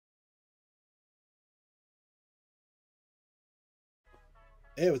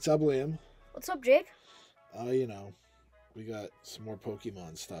Hey, what's up, Liam? What's up, Jake? You know, we got some more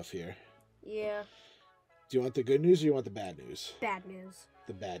Pokemon stuff here. Yeah, Do you want the good news or you want the bad news? bad news.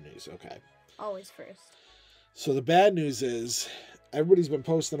 The bad news, okay. Always first. So the bad news is everybody's been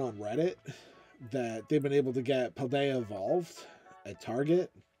posting on Reddit that they've been able to get Paldea Evolved at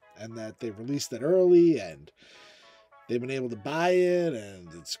Target and that they released it early and they've been able to buy it and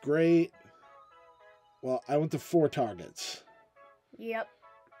it's great. Well, I went to 4 Targets. Yep.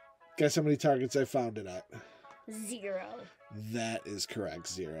 Guess how many Targets I found it at? 0. That is correct,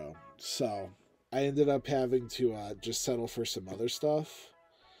 0. So I ended up having to just settle for some other stuff.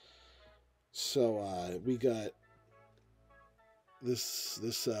 So we got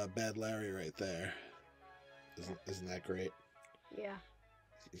this Bad Larry right there. Isn't that great? Yeah.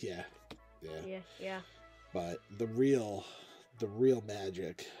 Yeah. Yeah. But the real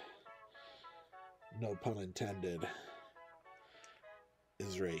magic, no pun intended,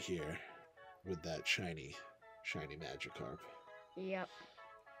 is right here with that shiny Magikarp. Yep.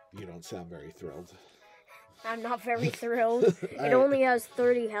 You don't sound very thrilled. I'm not very thrilled. It Right. only has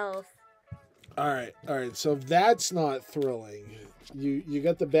 30 health. All right. So if that's not thrilling, you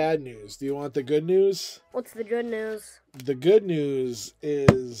got the bad news. Do you want the good news? What's the good news? The good news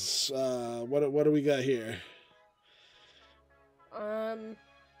is what do we got here? I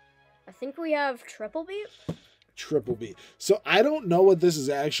think we have Triple Beat. Triple Beat. So I don't know what this is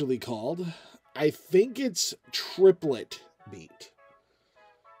actually called. I think it's Triplet Beat.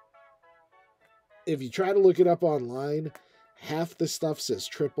 If you try to look it up online, half the stuff says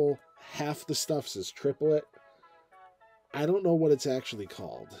triple, half the stuff says triplet. I don't know what it's actually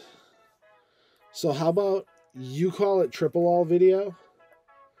called. So how about you call it triple all video?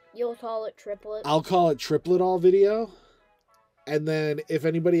 You'll call it Triplet. I'll call it triplet all video. And then if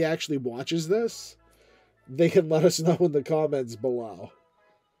anybody actually watches this, they can let us know in the comments below.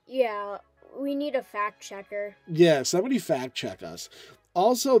 Yeah, we need a fact checker. Yeah, somebody fact check us.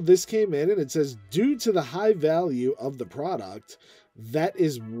 Also, this came in and it says, due to the high value of the product, that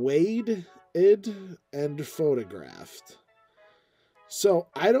is weighed and photographed. So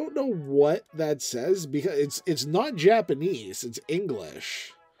I don't know what that says because it's not Japanese, it's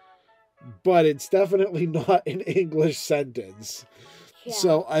English. But it's definitely not an English sentence. Yeah.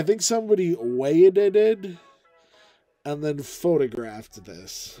 So I think somebody weighed it and then photographed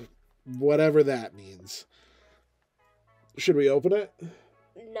this. Whatever that means. Should we open it?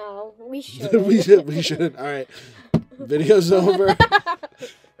 No, we shouldn't. we shouldn't. All right. Video's over.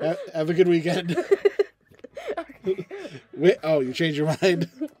 Have a good weekend. Wait, oh, you changed your mind?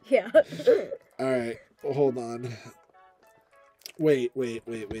 Yeah. All right. Well, hold on. Wait.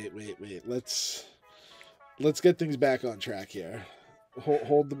 Let's get things back on track here.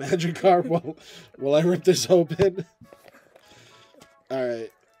 Hold the Magikarp while I rip this open. All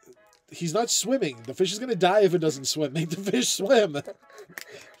right. He's not swimming. The fish is going to die if it doesn't swim. Make the fish swim.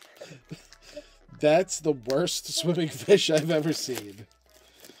 That's the worst swimming fish I've ever seen.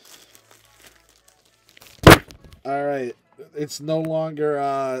 All right. It's no longer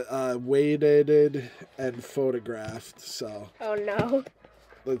weighted and photographed. So. Oh no.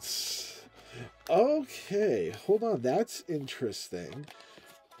 Let's. Okay. Hold on. That's interesting.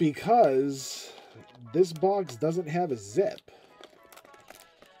 Because this box doesn't have a zip.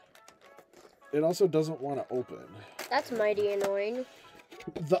 It also doesn't want to open. That's mighty annoying.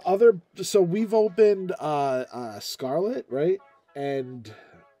 So we've opened Scarlet, right? And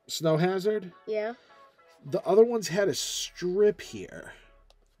Snow Hazard. Yeah. The other ones had a strip here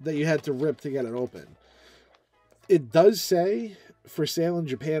that you had to rip to get it open. It does say for sale in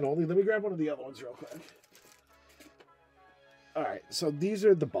Japan only. Let me grab one of the other ones real quick. All right, so these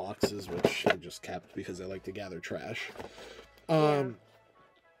are the boxes, which I just kept because I like to gather trash.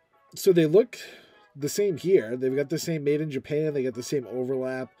 So they look the same here. They've got the same made in Japan. They got the same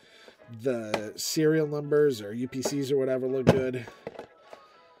overlap. The serial numbers or UPCs or whatever look good.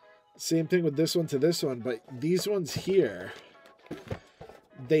 Same thing with this one to this one, but these ones here,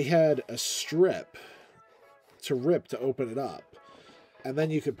 they had a strip to rip to open it up. And then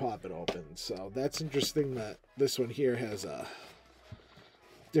you could pop it open. So that's interesting that this one here has a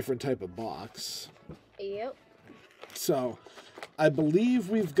different type of box. Yep. So I believe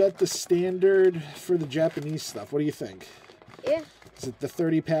we've got the standard for the Japanese stuff. What do you think? Yeah. Is it the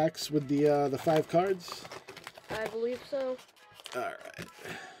 30 packs with the 5 cards? I believe so. All right.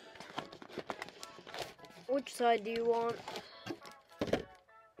 Which side do you want?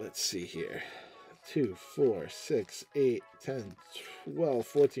 Let's see here. 2, 4, 6, 8, 10, 12,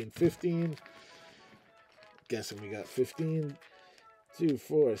 14, 15. Guessing we got 15. 2,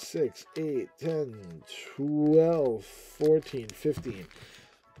 4, 6, 8, 10, 12, 14, 15.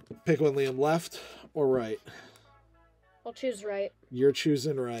 Pick one, Liam. Left or right? I'll choose right. You're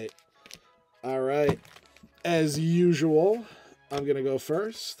choosing right. All right. As usual, I'm going to go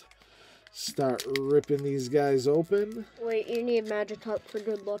first. Start ripping these guys open. Wait, you need Magikarp for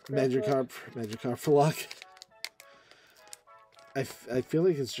good luck. Magikarp for luck. I feel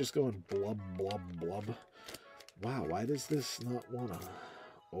like it's just going blub, blub, blub. Wow, why does this not want to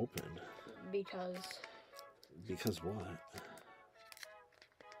open? Because what?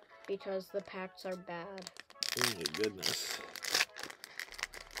 Because the packs are bad. Oh my goodness.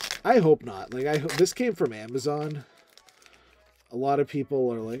 I hope not. Like, I hope this came from Amazon. A lot of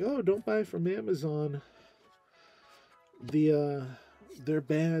people are like, "Oh, don't buy from Amazon. They're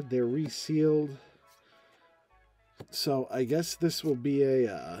bad. They're resealed." So I guess this will be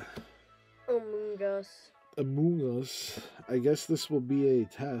a Among Us. I guess this will be a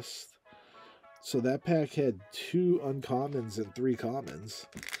test. So that pack had 2 uncommons and 3 commons.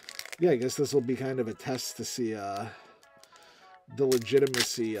 Yeah, I guess this will be kind of a test to see the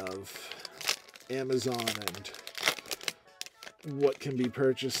legitimacy of Amazon and what can be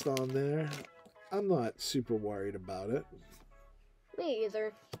purchased on there. I'm not super worried about it. Me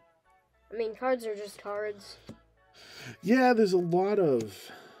either. I mean, cards are just cards. Yeah, there's a lot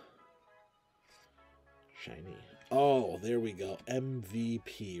of shiny. Oh, there we go.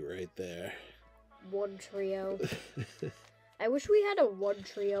 MVP right there. One trio. I wish we had a one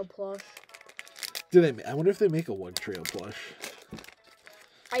trio plush. I wonder if they make a one trio plush.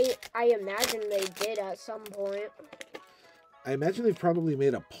 I imagine they did at some point. I imagine they've probably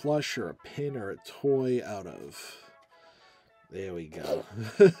made a plush or a pin or a toy out of. There we go.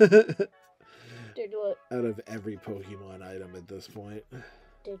 Diglett. Out of every Pokemon item at this point.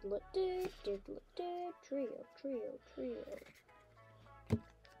 Diglett, trio.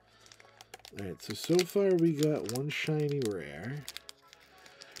 Alright, so far we got 1 shiny rare.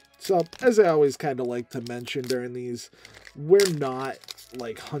 So, as I always kind of like to mention during these, we're not,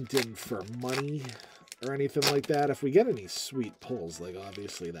 like, hunting for money or anything like that. If we get any sweet pulls, like,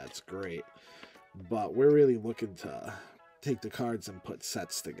 obviously that's great. But we're really looking to take the cards and put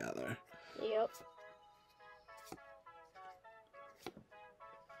sets together. Yep.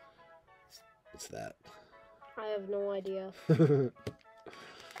 What's that? I have no idea.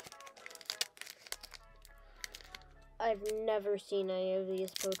 I've never seen any of these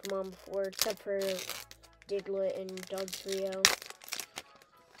Pokemon before, except for Diglett and Dugtrio.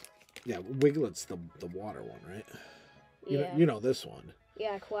 Yeah, Wiglet's the water one, right? Yeah. You know this one.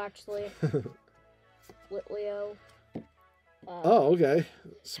 Yeah, Quaxley. Litleo. Oh, okay.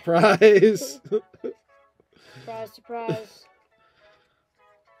 Surprise! Surprise.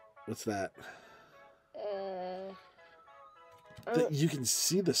 What's that? You can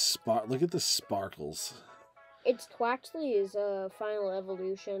see the spark. Look at the sparkles. It's Quaxley's final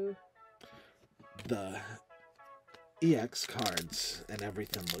evolution. The EX cards and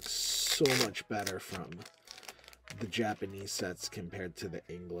everything looks so much better from the Japanese sets compared to the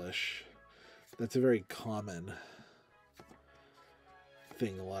English. That's a very common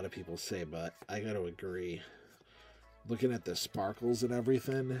thing a lot of people say, but I gotta agree. Looking at the sparkles and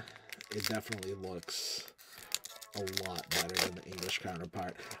everything, it definitely looks a lot better than the English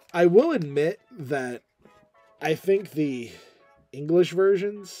counterpart. I will admit that I think the English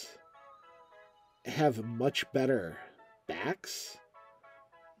versions have much better backs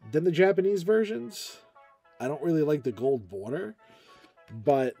than the Japanese versions. I don't really like the gold border,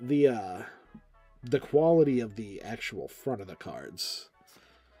 but the quality of the actual front of the cards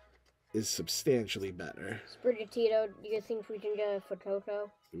is substantially better. Sprigatito, do you think we can get a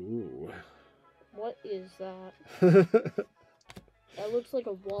Fuecoco? Ooh. What is that? That looks like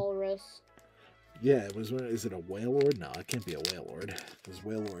a walrus. Yeah, is it a Wailord? No, it can't be a Wailord. Because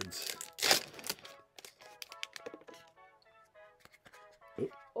Wailords.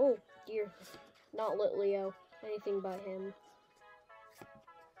 Oh, dear. Not Litleo. Anything but him.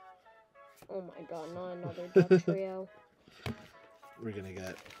 Oh my god, not another Dugtrio. We're gonna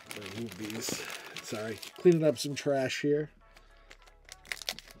remove these. Sorry, cleaning up some trash here.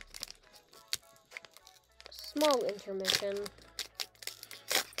 Small intermission.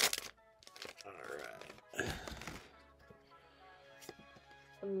 Alright.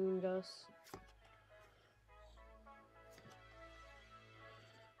 Amoonguss.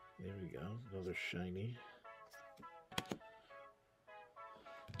 There we go. Another shiny.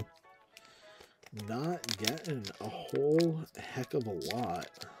 Not getting a whole heck of a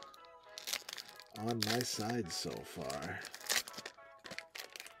lot on my side so far.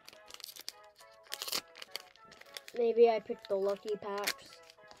 Maybe I picked the lucky packs.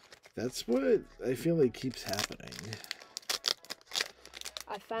 That's what I feel like keeps happening.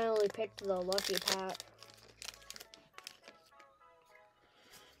 I finally picked the lucky pack.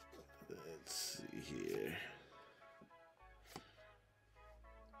 Let's see here.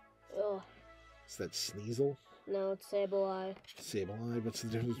 Ugh. Is that Sneasel? No, it's Sableye. Sableye? What's the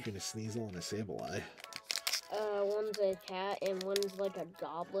difference between a Sneasel and a Sableye? One's a cat and one's like a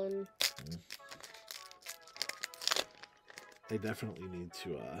goblin. I definitely need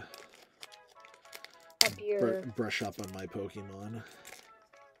to Up your... brush up on my Pokemon.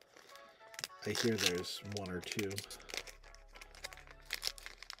 I hear there's one or two.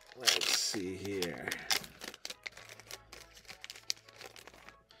 Let's see here.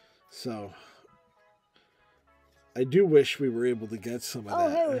 So, I do wish we were able to get some of that. Oh,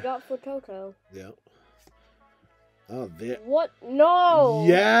 hey, we got Fuecoco. Yep. Oh, there. What? No!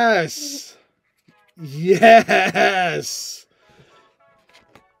 Yes! Yes!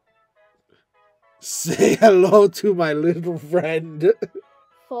 Say hello to my little friend.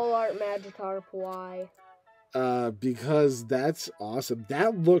 Full art Magikarp, why? Because that's awesome.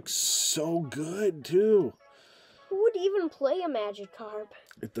 That looks so good, too. Who would even play a Magikarp?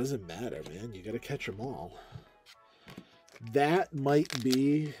 It doesn't matter, man. You gotta catch them all. That might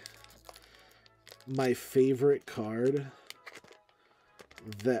be my favorite card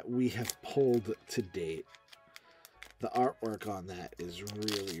that we have pulled to date. The artwork on that is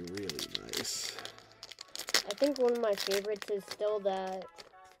really, really nice. I think one of my favorites is still that,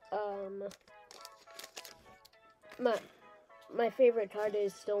 my favorite card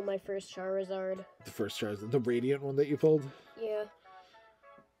is still my first Charizard. The first Charizard, the Radiant one that you pulled? Yeah.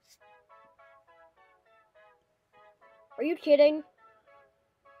 Are you kidding?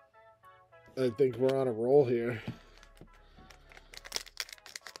 I think we're on a roll here.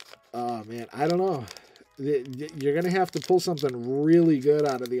 Oh, man. I don't know. You're going to have to pull something really good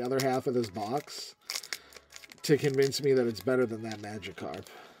out of the other half of this box to convince me that it's better than that Magikarp.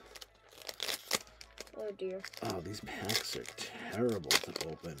 Oh, dear. Oh, these packs are terrible to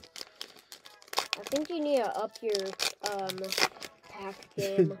open. I think you need to up your, pack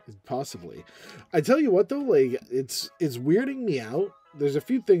game. Possibly. I tell you what, though, like, it's weirding me out. There's a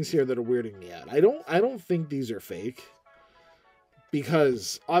few things here that are weirding me out. I don't think these are fake.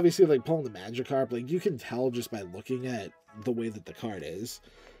 Because, obviously, like, pulling the Magikarp, like, you can tell just by looking at the way that the card is.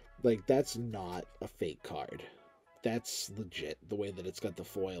 Like, that's not a fake card. That's legit, the way that it's got the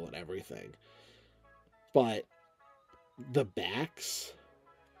foil and everything. But the backs,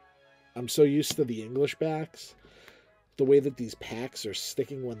 I'm so used to the English backs. The way that these packs are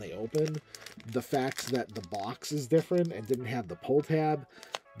sticking when they open. The fact that the box is different and didn't have the pull tab.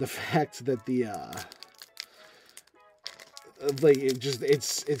 The fact that the, like,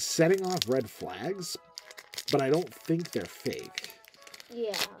 it's setting off red flags. But I don't think they're fake.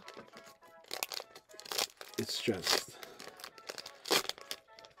 Yeah. It's just...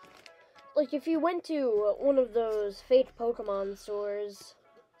 Like, if you went to one of those fake Pokemon stores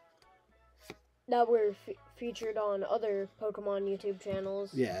that were featured on other Pokemon YouTube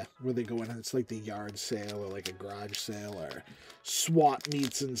channels. Yeah, where they go in and it's like the yard sale or like a garage sale or swap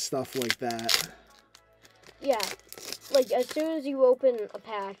meets and stuff like that. Yeah, like, as soon as you open a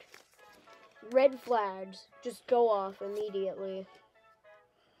pack, red flags just go off immediately.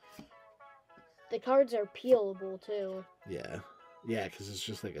 The cards are peelable, too. Yeah. Yeah, because it's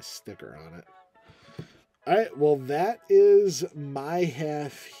just like a sticker on it. Alright, well, that is my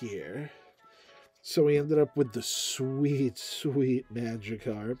half here. So we ended up with the sweet, sweet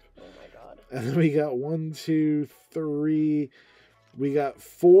Magikarp. Oh my god. And then we got 1, 2, 3. We got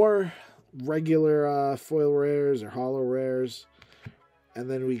 4 regular foil rares or hollow rares. And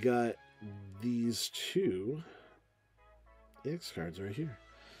then we got these 2 EX cards right here.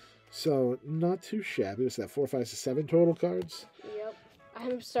 So, not too shabby. What's that, 4, 5, 6, 7 total cards? Yep.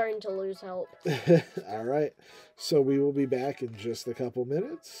 I'm starting to lose help. All right. So, we will be back in just a couple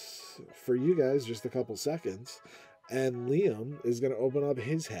minutes. For you guys, just a couple seconds. And Liam is going to open up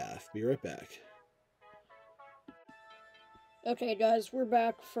his half. Be right back. Okay, guys, we're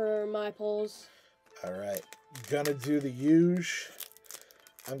back for my pulls. All right. Gonna do the huge.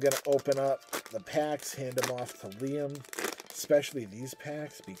 I'm going to open up the packs, hand them off to Liam. Especially these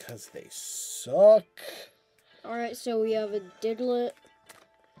packs, because they suck. Alright, so we have a Diglett,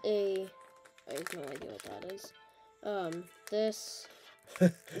 I have no idea what that is. This,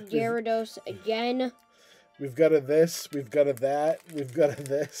 Gyarados again. We've got a this, we've got a that, we've got a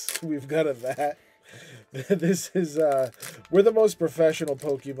this, we've got a that. This is, we're the most professional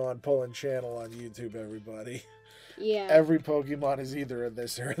Pokemon pulling channel on YouTube, everybody. Yeah. Every Pokemon is either a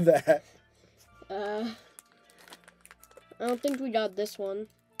this or a that. I don't think we got this one.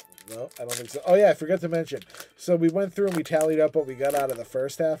 No, I don't think so. Oh, yeah, I forgot to mention. So we went through and we tallied up what we got out of the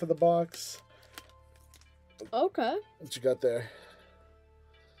first half of the box. Okay. What you got there?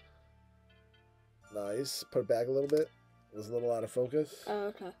 Nice. Put it back a little bit. It was a little out of focus. Oh,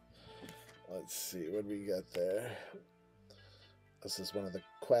 okay. Let's see. What do we got there? This is one of the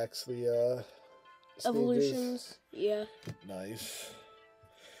Quaxley Evolutions. Yeah. Nice.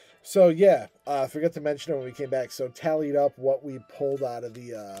 So, yeah. I forgot to mention it when we came back. So, tallied up what we pulled out of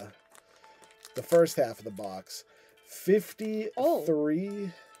the first half of the box. 53. Oh.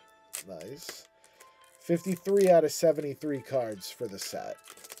 Nice. 53 out of 73 cards for the set.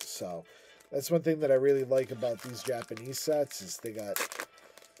 So, that's one thing that I really like about these Japanese sets is they got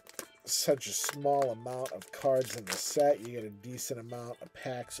such a small amount of cards in the set. You get a decent amount of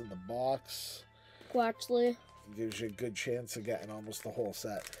packs in the box. Quaxley. Gives you a good chance of getting almost the whole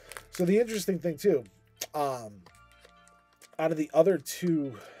set. So the interesting thing too, out of the other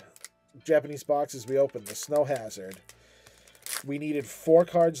two Japanese boxes we opened, the Snow Hazard, we needed 4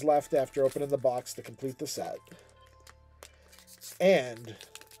 cards left after opening the box to complete the set. And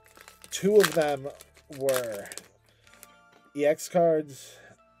 2 of them were EX cards,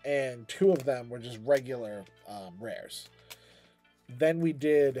 and 2 of them were just regular rares. Then we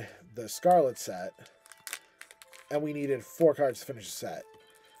did the Scarlet set, and we needed 4 cards to finish the set.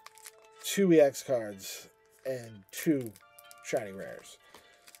 2 EX cards, and 2 shiny rares.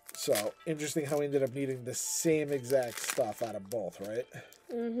 So, interesting how we ended up needing the same exact stuff out of both, right?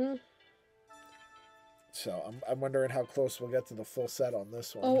 Mm-hmm. So, I'm wondering how close we'll get to the full set on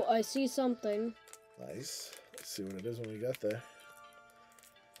this one. Oh, I see something. Nice. Let's see what it is when we get there.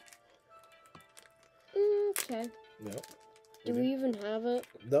 Okay. Nope. Do we even have it?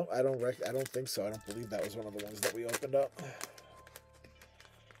 No, I don't think so. I don't believe that was one of the ones that we opened up.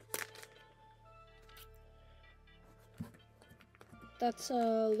 That's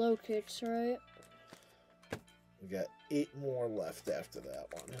low kicks, right? We got 8 more left after that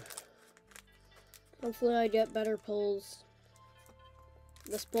one. Hopefully I get better pulls.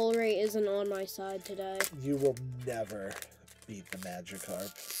 This pull rate isn't on my side today. You will never beat the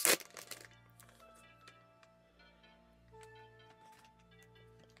Magikarp.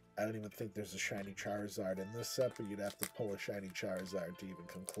 I don't even think there's a shiny Charizard in this set, but you'd have to pull a shiny Charizard to even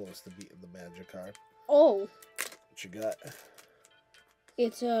come close to beating the Magikarp. Oh. What you got?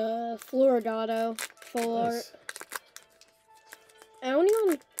 It's a Floridado full art. I don't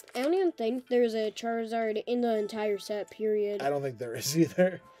even think there's a Charizard in the entire set, period. I don't think there is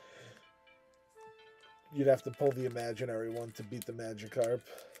either. You'd have to pull the imaginary one to beat the Magikarp.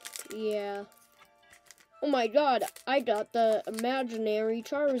 Yeah. Oh my god, I got the imaginary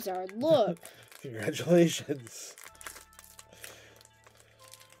Charizard. Look. Congratulations.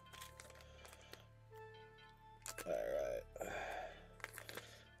 Alright.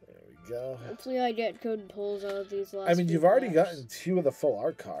 There we go. Hopefully I get good pulls out of these last I mean, you've already packs. gotten 2 of the full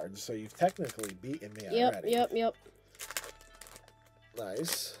art cards, so you've technically beaten me already. Yep.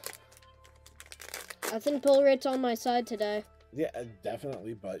 Nice. I think pull rate's on my side today. Yeah,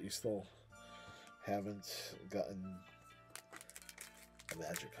 definitely, but you still haven't gotten a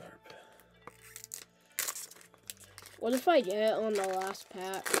Magikarp. What if I get it on the last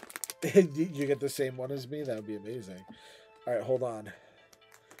pack? You get the same one as me? That would be amazing. Alright, hold on.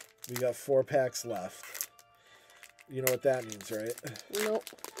 We got 4 packs left. You know what that means, right? Nope.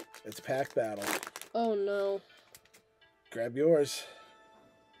 It's pack battle. Oh no. Grab yours.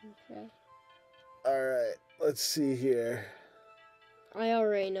 Okay. Alright, let's see here. I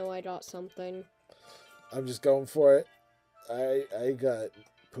already know I got something. I'm just going for it. I got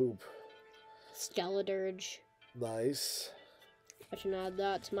poop. Skeledirge. Nice. I can add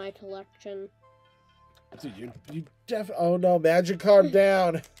that to my collection. Dude, you oh no, Magikarp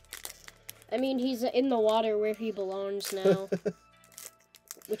down. I mean, he's in the water where he belongs now.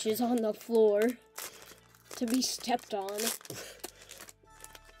 Which is on the floor. To be stepped on.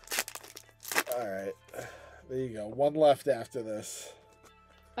 Alright. There you go. 1 left after this.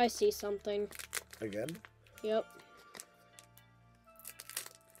 I see something. Again? Yep.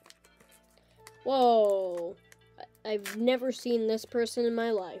 Whoa. I've never seen this person in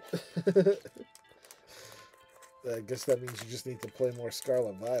my life. I guess that means you just need to play more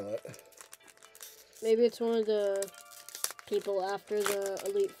Scarlet-Violet. Maybe it's one of the people after the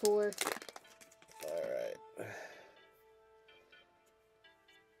Elite Four. Alright.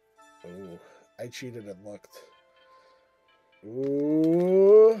 Ooh. I cheated and looked.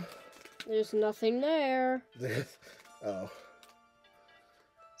 Ooh. There's nothing there. Oh.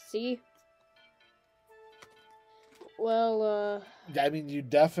 See? Well, I mean, you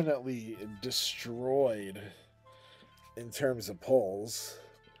definitely destroyed in terms of pulls.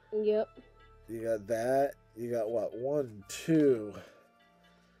 Yep. You got that. You got what? 1, 2.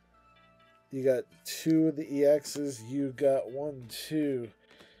 You got 2 of the EXs. You got 1, 2,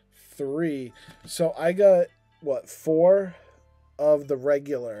 3. So I got what? 4 of the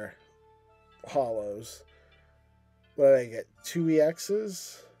regular hollows. What did I get? 2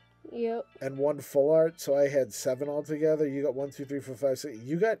 EXs? Yep. And 1 full art. So I had 7 altogether. You got 1, 2, 3, 4, 5, 6.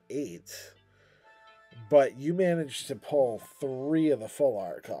 You got 8. But you managed to pull 3 of the full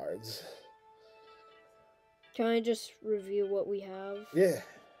art cards. Can I just review what we have? Yeah.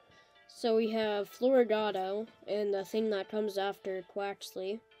 So we have Florigado, and the thing that comes after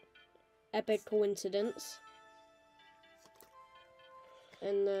Quaxley. Epic Coincidence.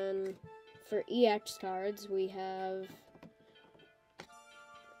 And then for EX cards, we have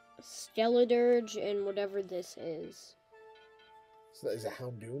Skeledirge and whatever this is. So is it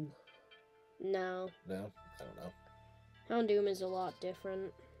Houndoom? No. No, I don't know. Houndoom is a lot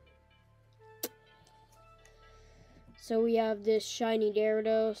different. So we have this shiny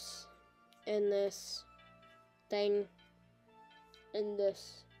Gyarados, and this thing, and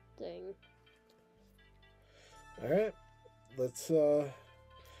this thing. Alright, let's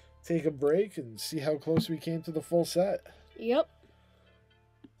take a break and see how close we came to the full set. Yep.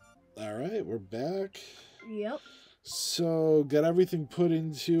 Alright, we're back. Yep. So, got everything put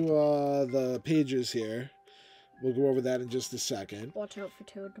into the pages here. We'll go over that in just a second. Watch out for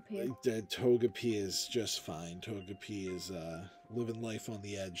Togepi. Togepi is just fine. Togepi is living life on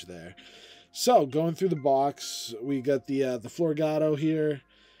the edge there. So, going through the box, we got the Florigado here.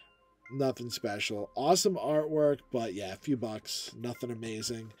 Nothing special. Awesome artwork, but yeah, a few bucks. Nothing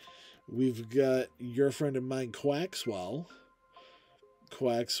amazing. We've got your friend and mine, Quaxwell.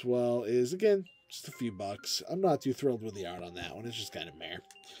 Quaxwell is, again, just a few bucks. I'm not too thrilled with the art on that one. It's just kind of meh.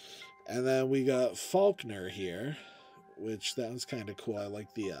 And then we got Faulkner here, which that one's kind of cool. I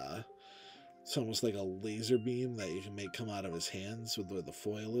like the, it's almost like a laser beam that you can make come out of his hands with where the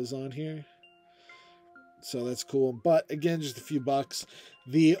foil is on here. So that's cool. But again, just a few bucks.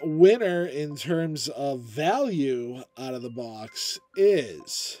 The winner in terms of value out of the box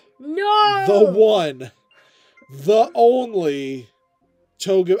is the one, the only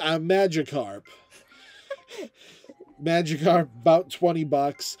Magikarp. Magikarp, about 20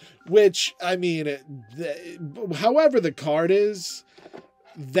 bucks, which, I mean, however the card is,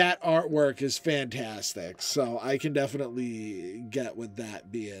 that artwork is fantastic. So I can definitely get with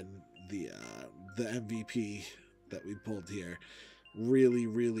that being the MVP that we pulled here. Really,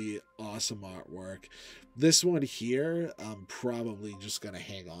 really awesome artwork. This one here, I'm probably just going to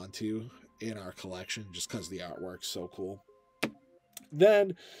hang on to in our collection just because the artwork's so cool.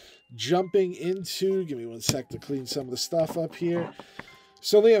 Then jumping into, give me one sec to clean some of the stuff up here.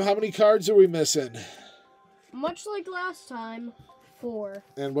 So Liam, how many cards are we missing? Much like last time, 4.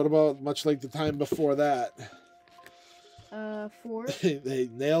 And what about much like the time before that? 4. They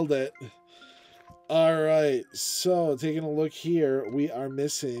nailed it. All right, so taking a look here, we are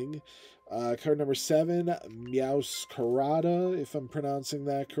missing card number 7, Meowscarada, if I'm pronouncing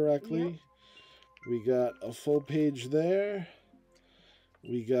that correctly. Yep. We got a full page there.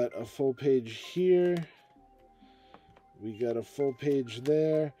 We got a full page here. We got a full page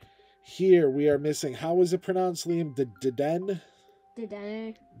there. Here we are missing, how is it pronounced, Liam? Dedenne?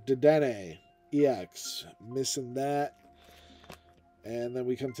 Dedenne. Dedenne. EX. Missing that. And then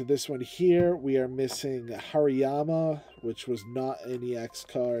we come to this one here. We are missing Hariyama, which was not an EX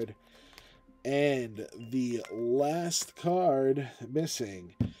card. And the last card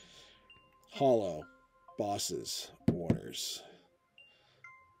missing, Hollow. Boss's Orders.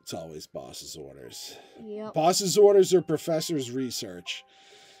 It's always Boss's Orders. Yep. Boss's Orders or Professor's Research.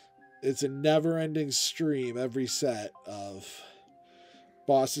 It's a never-ending stream every set of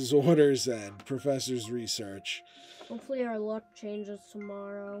Boss's Orders and Professor's Research. Hopefully our luck changes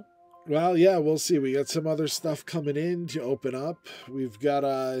tomorrow. Well, yeah, we'll see. We got some other stuff coming in to open up. We've got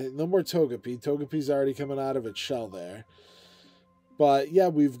no more Togepi. Togepi's already coming out of its shell there. But yeah,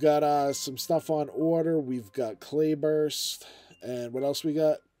 we've got some stuff on order. We've got Clayburst. And what else we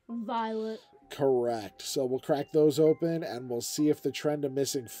got? Violet. Correct. So we'll crack those open and we'll see if the trend of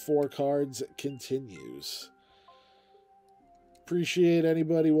missing 4 cards continues. Appreciate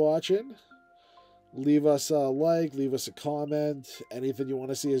anybody watching. Leave us a like, leave us a comment. Anything you want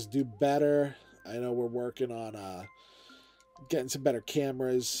to see us do better. I know we're working on getting some better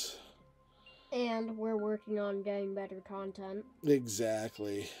cameras. And we're working on getting better content.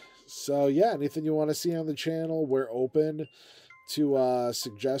 Exactly. So yeah, anything you want to see on the channel, we're open to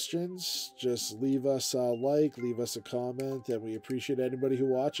suggestions. Just leave us a like, leave us a comment, and we appreciate anybody who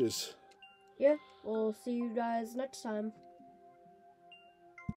watches. Yeah, we'll see you guys next time.